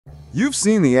You've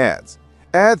seen the ads.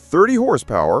 Add 30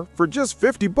 horsepower for just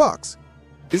 50 bucks.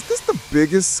 Is this the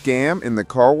biggest scam in the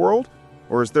car world?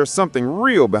 Or is there something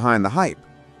real behind the hype?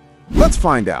 Let's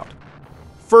find out.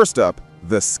 First up,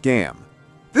 the scam.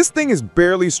 This thing is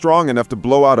barely strong enough to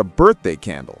blow out a birthday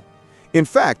candle. In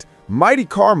fact, Mighty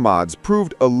Car Mods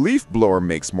proved a leaf blower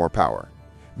makes more power.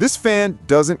 This fan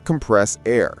doesn't compress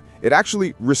air. It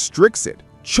actually restricts it,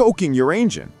 choking your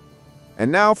engine.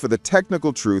 And now for the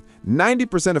technical truth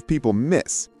 90% of people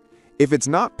miss. If it's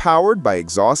not powered by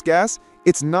exhaust gas,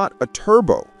 it's not a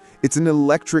turbo. It's an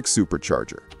electric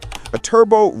supercharger. A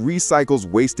turbo recycles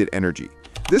wasted energy.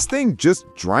 This thing just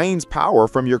drains power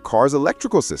from your car's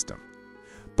electrical system.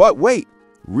 But wait,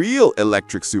 real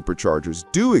electric superchargers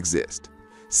do exist.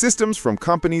 Systems from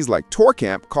companies like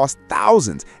Torcamp cost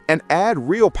thousands and add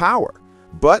real power,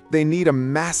 but they need a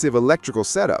massive electrical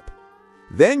setup.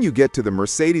 Then you get to the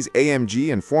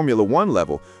Mercedes-AMG and Formula 1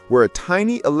 level, where a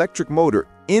tiny electric motor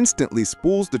instantly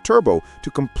spools the turbo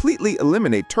to completely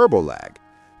eliminate turbo lag.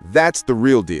 That's the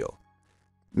real deal.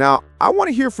 Now, I want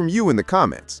to hear from you in the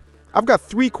comments. I've got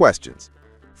 3 questions.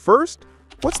 First,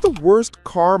 what's the worst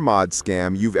car mod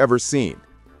scam you've ever seen?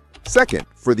 Second,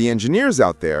 for the engineers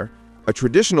out there, a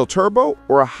traditional turbo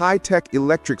or a high-tech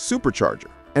electric supercharger,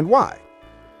 and why?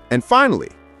 And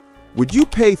finally, would you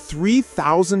pay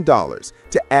 $3,000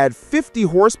 to add 50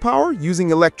 horsepower using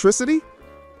electricity?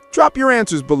 Drop your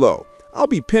answers below. I'll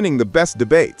be pinning the best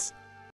debates.